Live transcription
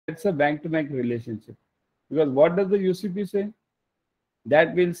it's a bank-to-bank relationship. Because what does the UCP say?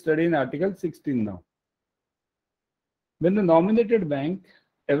 That we'll study in Article 16 now. When the nominated bank,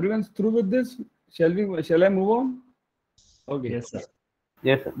 everyone's through with this. Shall I move on? Okay. Yes, sir.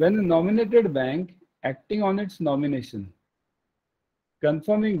 Yes, sir. When the nominated bank acting on its nomination,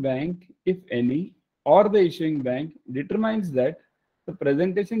 confirming bank, if any, or the issuing bank determines that the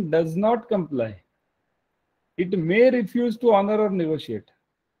presentation does not comply, it may refuse to honor or negotiate.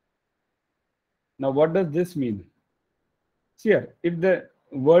 Now, what does this mean? See here, if the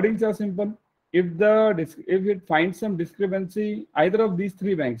wordings are simple, if it finds some discrepancy, either of these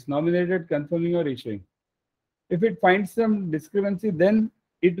three banks, nominated, confirming, or issuing, if it finds some discrepancy, then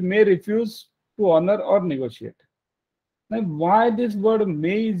it may refuse to honor or negotiate. Now, why this word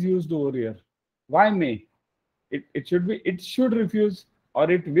may is used over here? Why may? It should refuse or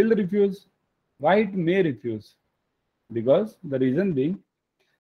it will refuse. Why it may refuse? Because the reason being,